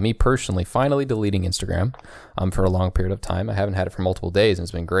day about me personally finally deleting Instagram for a long period of time. I haven't had it for multiple days, and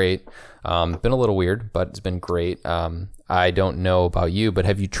it's been great. Been a little weird, but it's been great. I don't know about you, but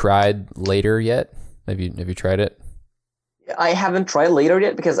have you tried later yet? Have you tried it? I haven't tried later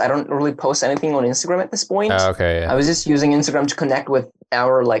yet because I don't really post anything on Instagram at this point. Okay. Yeah. I was just using Instagram to connect with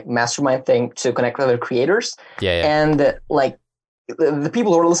our like mastermind thing, to connect with other creators. Yeah. And like the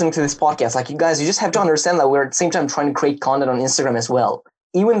people who are listening to this podcast, like you guys, you just have to understand that we're at the same time trying to create content on Instagram as well.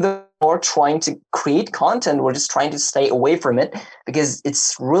 Even though we're trying to create content, we're just trying to stay away from it because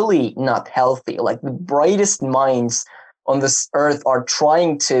it's really not healthy. Like the brightest minds on this earth are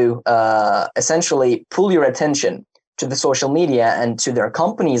trying to essentially pull your attention to the social media and to their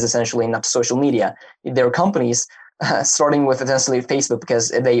companies, essentially, not social media, their companies, starting with essentially Facebook, because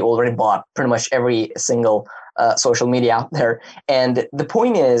they already bought pretty much every single social media out there. And the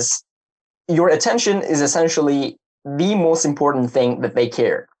point is, your attention is essentially the most important thing that they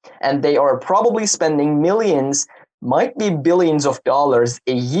care. And they are probably spending millions, might be billions of dollars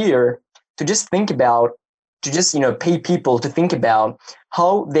a year to just think about, to just, pay people to think about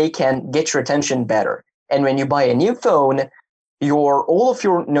how they can get your attention better. And when you buy a new phone, all of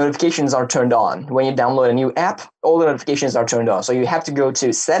your notifications are turned on. When you download a new app, all the notifications are turned on. So you have to go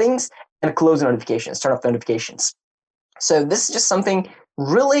to settings and close notifications, turn off notifications. So this is just something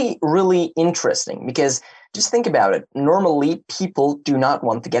really, really interesting, because just think about it. Normally, people do not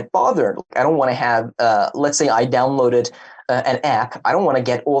want to get bothered. I don't want to have, let's say I downloaded an app. I don't want to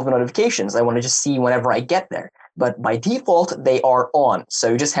get all of the notifications. I want to just see whenever I get there. But by default, they are on.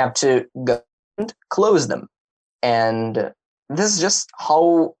 So you just have to go close them. And this is just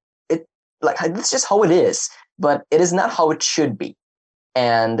how it is, but it is not how it should be.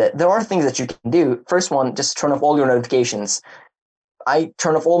 And there are things that you can do. First one, just turn off all your notifications. I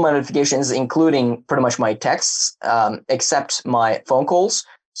turn off all my notifications, including pretty much my texts, except my phone calls.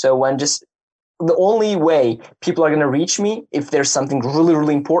 So when just the only way people are going to reach me, if there's something really,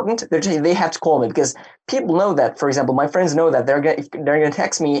 really important, they have to call me, because people know that, for example, my friends know that if they're going to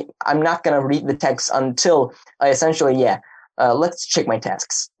text me, I'm not going to read the text until I essentially, let's check my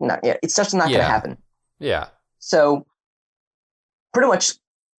tasks. It's just not going to happen. Yeah. So pretty much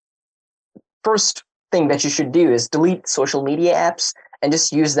first thing that you should do is delete social media apps and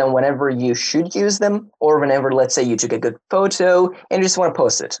just use them whenever you should use them, or whenever, let's say, you took a good photo and you just want to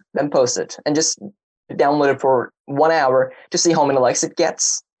post it, then post it, and just download it for 1 hour to see how many likes it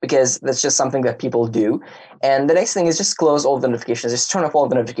gets, because that's just something that people do. And the next thing is just close all the notifications, just turn off all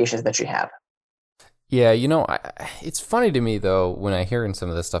the notifications that you have. Yeah, it's funny to me though when I hear in some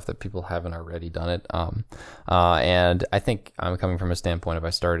of this stuff that people haven't already done it. And I think I'm coming from a standpoint of I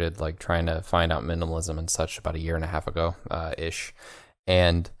started like trying to find out minimalism and such about a year and a half ago, ish,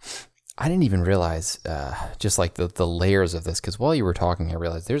 and I didn't even realize just like the layers of this, because while you were talking, I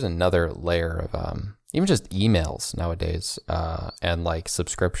realized there's another layer of even just emails nowadays, and like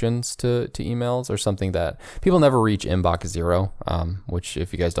subscriptions to emails or something that people never reach inbox zero, which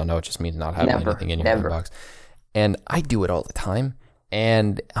if you guys don't know, it just means not having anything in your inbox. And I do it all the time.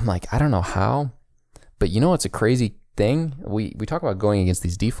 And I'm like, I don't know how, but it's a crazy thing. We talk about going against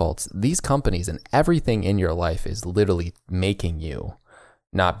these defaults. These companies and everything in your life is literally making you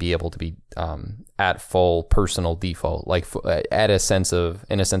not be able to be at full personal default, like in a sense of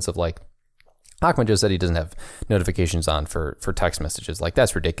like, Ahmet just said he doesn't have notifications on for text messages. Like,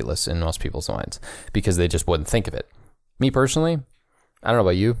 that's ridiculous in most people's minds because they just wouldn't think of it. Me personally, I don't know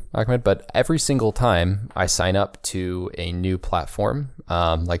about you, Ahmet, but every single time I sign up to a new platform,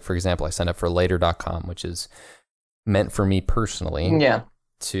 like for example, I signed up for later.com, which is meant for me personally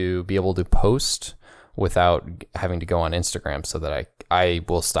to be able to post without having to go on Instagram, so that I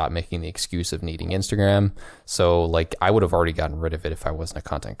will stop making the excuse of needing Instagram. So like I would have already gotten rid of it if I wasn't a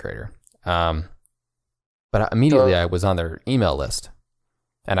content creator. But immediately I was on their email list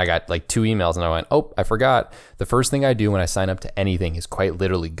and I got like 2 emails and I went, oh, I forgot. The first thing I do when I sign up to anything is quite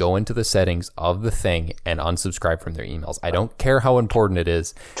literally go into the settings of the thing and unsubscribe from their emails. I don't care how important it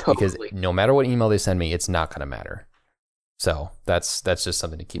is, because no matter what email they send me, it's not going to matter. So that's just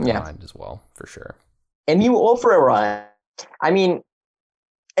something to keep in mind as well, for sure. And you offer a ride. I mean,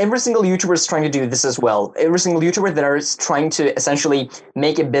 every single YouTuber is trying to do this as well. Every single YouTuber that is trying to essentially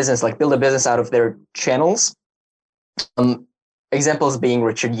make a business, like build a business out of their channels. Examples being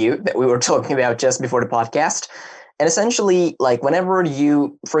Richard Yu that we were talking about just before the podcast. And essentially, like whenever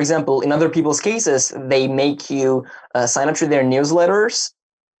you, for example, in other people's cases, they make you sign up to their newsletters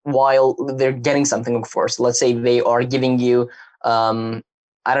while they're getting something, of course. Let's say they are giving you, I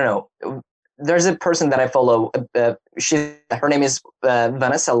don't know, there's a person that I follow. Her name is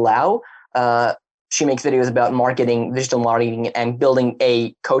Vanessa Lau. She makes videos about marketing, digital marketing, and building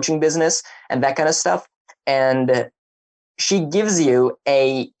a coaching business and that kind of stuff. And she gives you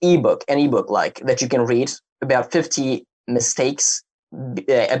an ebook like that you can read about 50 mistakes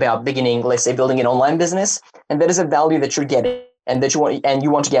about beginning, let's say, building an online business. And that is a value that you're getting. And that you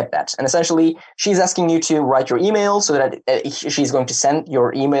want to get that. And essentially, she's asking you to write your email so that she's going to send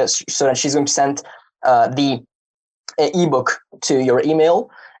your email, so that she's going to send the ebook to your email.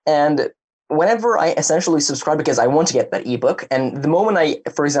 And whenever I essentially subscribe, because I want to get that ebook, and the moment I,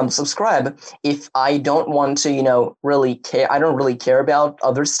 for example, subscribe, if I don't want to, really care, I don't really care about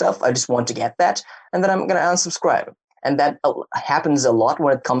other stuff. I just want to get that, and then I'm going to unsubscribe. And that happens a lot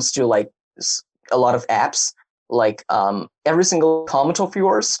when it comes to like a lot of apps. Like every single comment of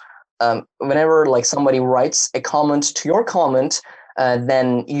yours, whenever like somebody writes a comment to your comment,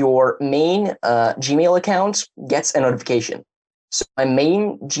 then your main Gmail account gets a notification. So my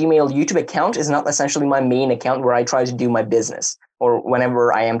main Gmail YouTube account is not essentially my main account where I try to do my business or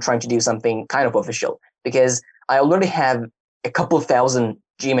whenever I am trying to do something kind of official, because I already have a couple of thousand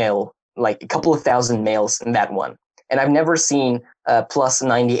Gmail, like a couple of thousand mails in that one. And I've never seen plus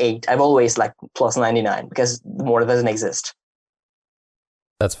 98. I've always like plus 99 because more doesn't exist.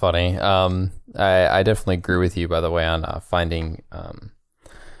 That's funny. I definitely agree with you, by the way, on finding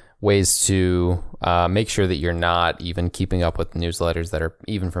ways to make sure that you're not even keeping up with newsletters that are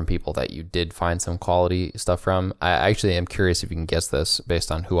even from people that you did find some quality stuff from. I actually am curious if you can guess this based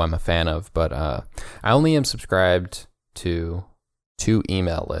on who I'm a fan of, but I only am subscribed to 2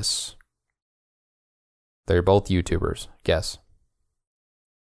 email lists. They're both YouTubers. Guess.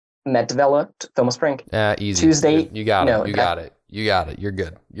 Matt Developed, Thomas Frank. Easy. Tuesday. You got it. You got it. You got it. You're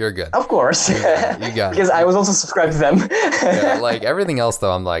good. You're good. Of course. You got it. Because I was also subscribed to them. Yeah, like everything else,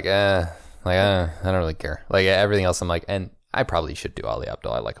 though, I'm like, I don't really care. Like everything else, I'm like, and I probably should do Ali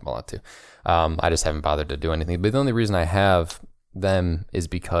Abdul. I like him a lot too. I just haven't bothered to do anything. But the only reason I have them is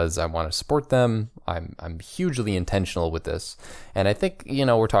because I want to support them. I'm hugely intentional with this, and I think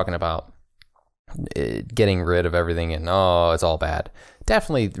we're talking about getting rid of everything and it's all bad.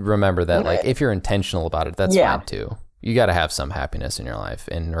 Definitely remember that like if you're intentional about it, that's fine too. You got to have some happiness in your life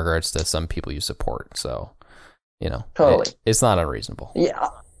in regards to some people you support. So totally, it's not unreasonable.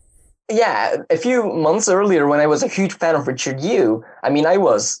 Yeah, a few months earlier when I was a huge fan of Richard Yu, I mean, I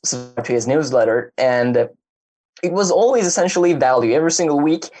was subscribed to his newsletter, and it was always essentially value. Every single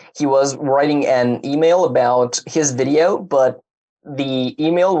week, he was writing an email about his video, but the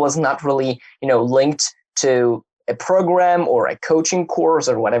email was not really, linked to a program or a coaching course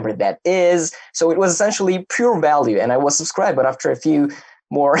or whatever that is. So it was essentially pure value, and I was subscribed. But after a few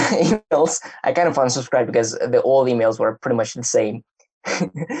more emails, I kind of unsubscribed because all the emails were pretty much the same.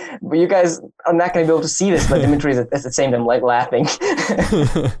 But you guys are not going to be able to see this, but Dimitri is at the same time like laughing.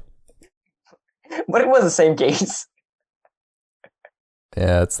 But it was the same case.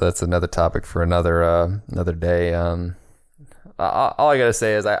 Yeah, that's another topic for another day. All I gotta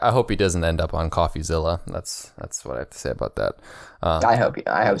say is I hope he doesn't end up on CoffeeZilla. That's what I have to say about that. I hope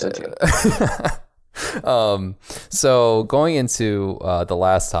so too. So going into the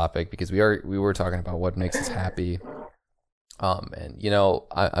last topic, because we were talking about what makes us happy. And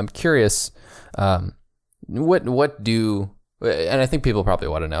I'm curious, what do, and I think people probably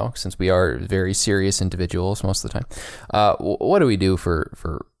want to know, since we are very serious individuals most of the time. What do we do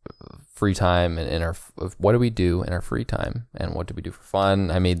for free time, and what do we do in our free time, and what do we do for fun?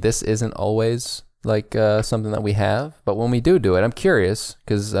 I mean, this isn't always like something that we have, but when we do it, I'm curious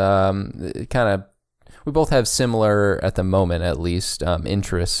because it kind of, we both have similar, at the moment at least,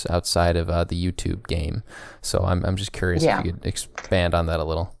 interests outside of the YouTube game. So I'm just curious if you could expand on that a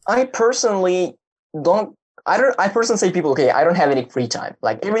little. I personally say to people, okay, I don't have any free time.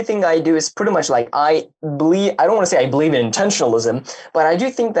 Like everything I do is pretty much like I don't want to say I believe in intentionalism, but I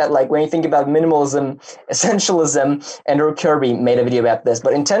do think that like when you think about minimalism, essentialism, Andrew Kirby made a video about this,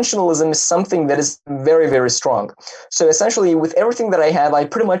 but intentionalism is something that is very, very strong. So essentially with everything that I have, I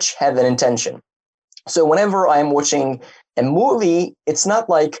pretty much have an intention. So whenever I'm watching a movie, it's not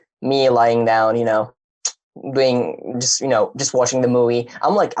like me lying down, just watching the movie.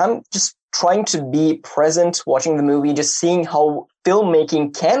 I'm just trying to be present watching the movie, just seeing how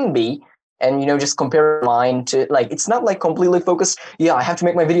filmmaking can be, and just compare mine to, like, it's not like completely focused, I have to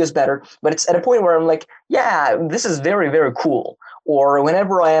make my videos better, but it's at a point where I'm like, yeah, this is very, very cool. Or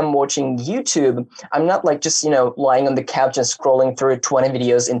whenever I am watching YouTube, I'm not like just, lying on the couch and scrolling through 20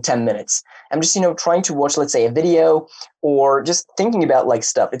 videos in 10 minutes. I'm just, trying to watch, let's say, a video or just thinking about like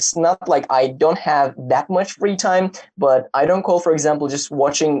stuff. It's not like I don't have that much free time, but I don't call, for example, just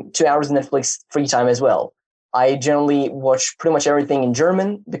watching 2 hours of Netflix free time as well. I generally watch pretty much everything in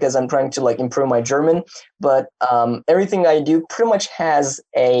German because I'm trying to like improve my German, but everything I do pretty much has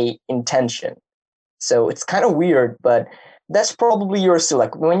a intention. So it's kind of weird, but that's probably yours too.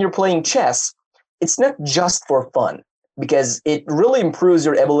 Like when you're playing chess, it's not just for fun because it really improves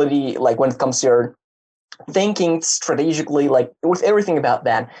your ability, like when it comes to your thinking strategically, like with everything about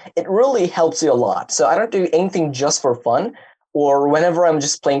that, it really helps you a lot. So I don't do anything just for fun. Or whenever I'm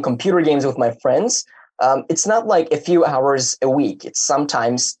just playing computer games with my friends, it's not like a few hours a week. It's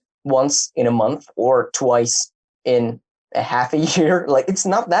sometimes once in a month or twice in a half a year. Like it's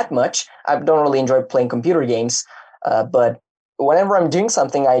not that much. I don't really enjoy playing computer games. But whenever I'm doing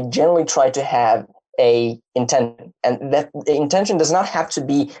something, I generally try to have a intention, and that the intention does not have to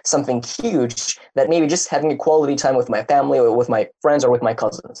be something huge. That maybe just having a quality time with my family or with my friends or with my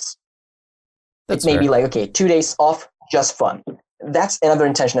cousins. It may be like, okay, 2 days off, just fun. That's another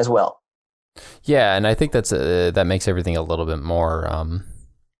intention as well. Yeah, and I think that makes everything a little bit more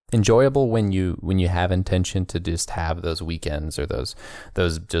enjoyable when you have intention to just have those weekends or those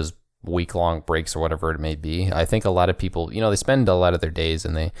just week-long breaks or whatever it may be. I think a lot of people, they spend a lot of their days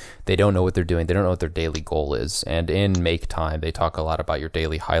and they don't know what they're doing. They don't know what their daily goal is. And in Make Time, they talk a lot about your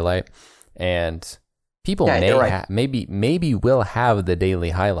daily highlight. And people maybe will have the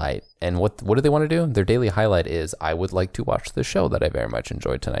daily highlight. And what do they want to do? Their daily highlight is, I would like to watch the show that I very much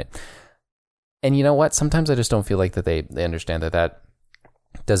enjoyed tonight. And you know what? Sometimes I just don't feel like that they understand that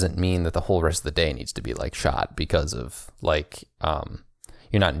doesn't mean that the whole rest of the day needs to be like shot because of like,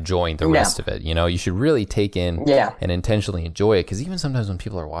 you're not enjoying the rest of it. You should really take in and intentionally enjoy it. Because even sometimes when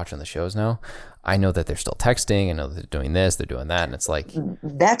people are watching the shows now, I know that they're still texting. I know that they're doing this, they're doing that. And it's like...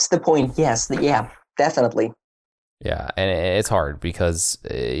 That's the point. Yes. Yeah, definitely. Yeah. And it's hard because,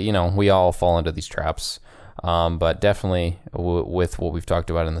 we all fall into these traps. But definitely with what we've talked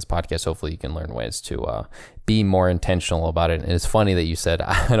about in this podcast, hopefully you can learn ways to be more intentional about it. And it's funny that you said,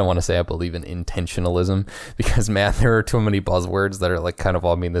 I don't want to say I believe in intentionalism because, man, there are too many buzzwords that are like kind of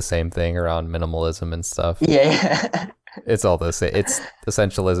all mean the same thing around minimalism and stuff. Yeah. It's all the same. It's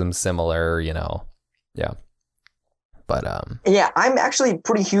essentialism similar, Yeah. But yeah, I'm actually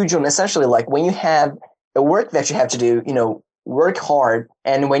pretty huge on essentially like when you have a work that you have to do, work hard,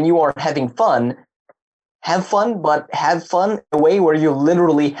 and when you are having fun, have fun, but have fun in a way where you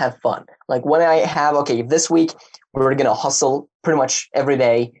literally have fun. Like when I have, okay, this week we're going to hustle pretty much every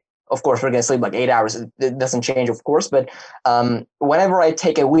day. Of course, we're going to sleep like 8 hours. It doesn't change, of course. But whenever I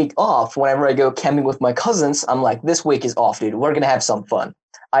take a week off, whenever I go camping with my cousins, I'm like, this week is off, dude. We're going to have some fun.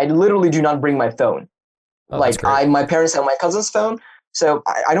 I literally do not bring my phone. Oh, like my parents have my cousin's phone. So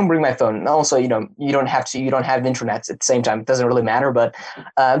I don't bring my phone. And also, you don't have internet at the same time. It doesn't really matter. But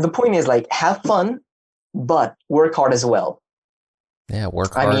the point is, like, have fun, but work hard as well. Yeah,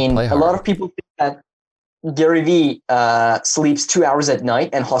 work hard, play hard. A lot of people think that Gary Vee sleeps 2 hours at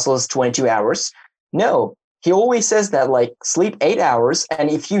night and hustles 22 hours. No, he always says that, like, sleep 8 hours. And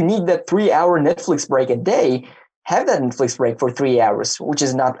if you need that 3-hour Netflix break a day, have that Netflix break for 3 hours, which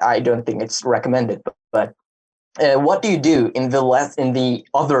is not, I don't think it's recommended. But what do you do in the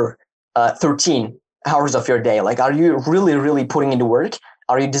other 13 hours of your day? Like, are you really, really putting into work?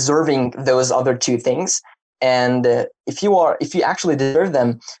 Are you deserving those other two things? And if you actually deserve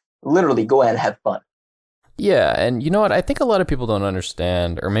them, literally go ahead and have fun. Yeah, and you know what? I think a lot of people don't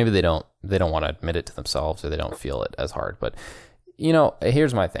understand, or maybe they don't want to admit it to themselves, or they don't feel it as hard. But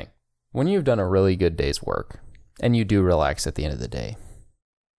here's my thing: when you've done a really good day's work and you do relax at the end of the day,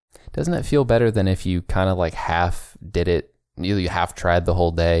 doesn't it feel better than if you kind of like half did it? You half tried the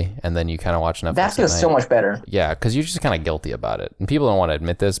whole day, and then you kind of watch Netflix. That feels so much better. Yeah, because you're just kind of guilty about it, and people don't want to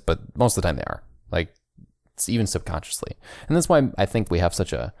admit this, but most of the time they are. Like, it's even subconsciously, and that's why I think we have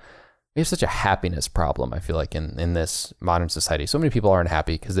such a happiness problem. I feel like in this modern society, so many people aren't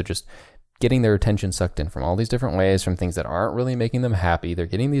happy because they're just getting their attention sucked in from all these different ways, from things that aren't really making them happy. They're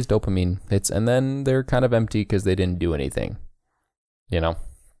getting these dopamine hits, and then they're kind of empty because they didn't do anything.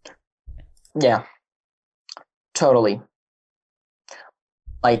 Yeah, totally.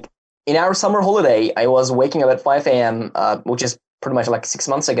 Like, in our summer holiday, I was waking up at 5 a.m., which is pretty much like 6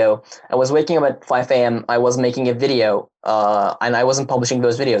 months ago. I was waking up at 5 a.m. I was making a video, and I wasn't publishing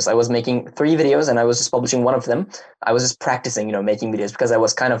those videos. I was making 3 videos, and I was just publishing one of them. I was just practicing, making videos, because I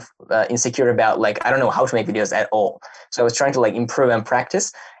was kind of insecure about, like, I don't know how to make videos at all. So I was trying to, like, improve and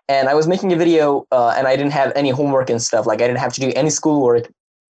practice. And I was making a video, and I didn't have any homework and stuff. Like, I didn't have to do any schoolwork.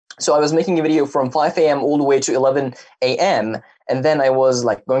 So I was making a video from 5 a.m. all the way to 11 a.m. And then I was,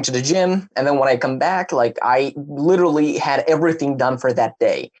 like, going to the gym. And then when I come back, like, I literally had everything done for that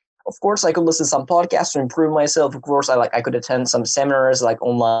day. Of course, I could listen to some podcasts to improve myself. Of course, I could attend some seminars, like,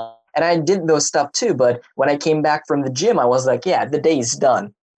 online. And I did those stuff too. But when I came back from the gym, I was like, yeah, the day is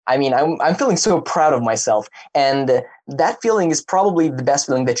done. I mean, I'm feeling so proud of myself. And that feeling is probably the best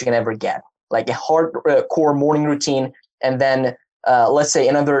feeling that you can ever get. Like a hardcore morning routine, and then let's say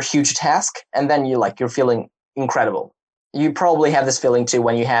another huge task, and then you're feeling incredible. You probably have this feeling too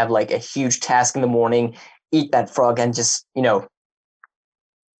when you have like a huge task in the morning, eat that frog, and just Yeah,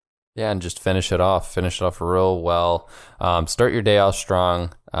 and just finish it off real well. Start your day off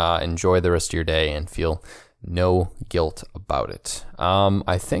strong. Enjoy the rest of your day and feel no guilt about it.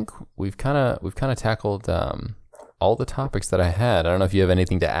 I think we've kind of tackled all the topics that I had. I don't know if you have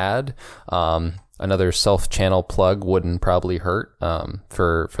anything to add. Another self-channel plug wouldn't probably hurt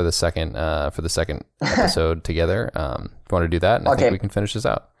for the second episode together. If you want to do that, and I think we can finish this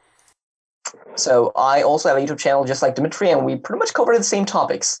out. So I also have a YouTube channel just like Dimitri, and we pretty much cover the same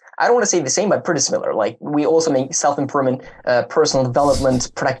topics. I don't want to say the same, but pretty similar. Like, we also make self-improvement, personal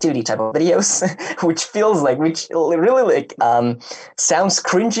development, productivity type of videos, which really like sounds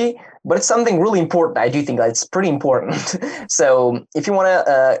cringy, but it's something really important. I do think that it's pretty important. So if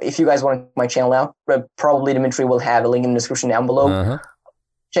you guys want my channel out, probably Dimitri will have a link in the description down below. Uh-huh.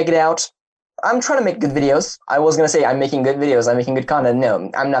 Check it out. I'm trying to make good videos. I was going to say I'm making good videos, I'm making good content. No,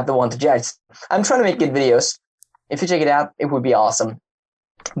 I'm not the one to judge. I'm trying to make good videos. If you check it out, it would be awesome.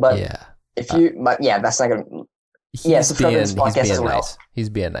 But that's not going to... subscribe to this podcast as well. Nice. He's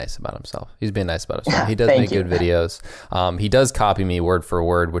being nice about himself. He does make good videos. He does copy me word for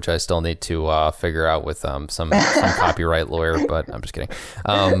word, which I still need to figure out with some copyright lawyer, but I'm just kidding.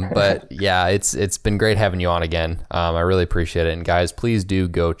 But yeah, it's been great having you on again. I really appreciate it. And guys, please do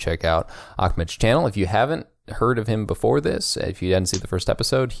go check out Ahmet's channel. If you haven't heard of him before this, if you didn't see the first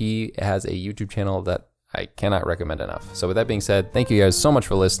episode, he has a YouTube channel that I cannot recommend enough. So with that being said, thank you guys so much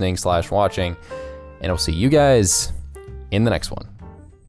for listening / watching. And I'll see you guys in the next one.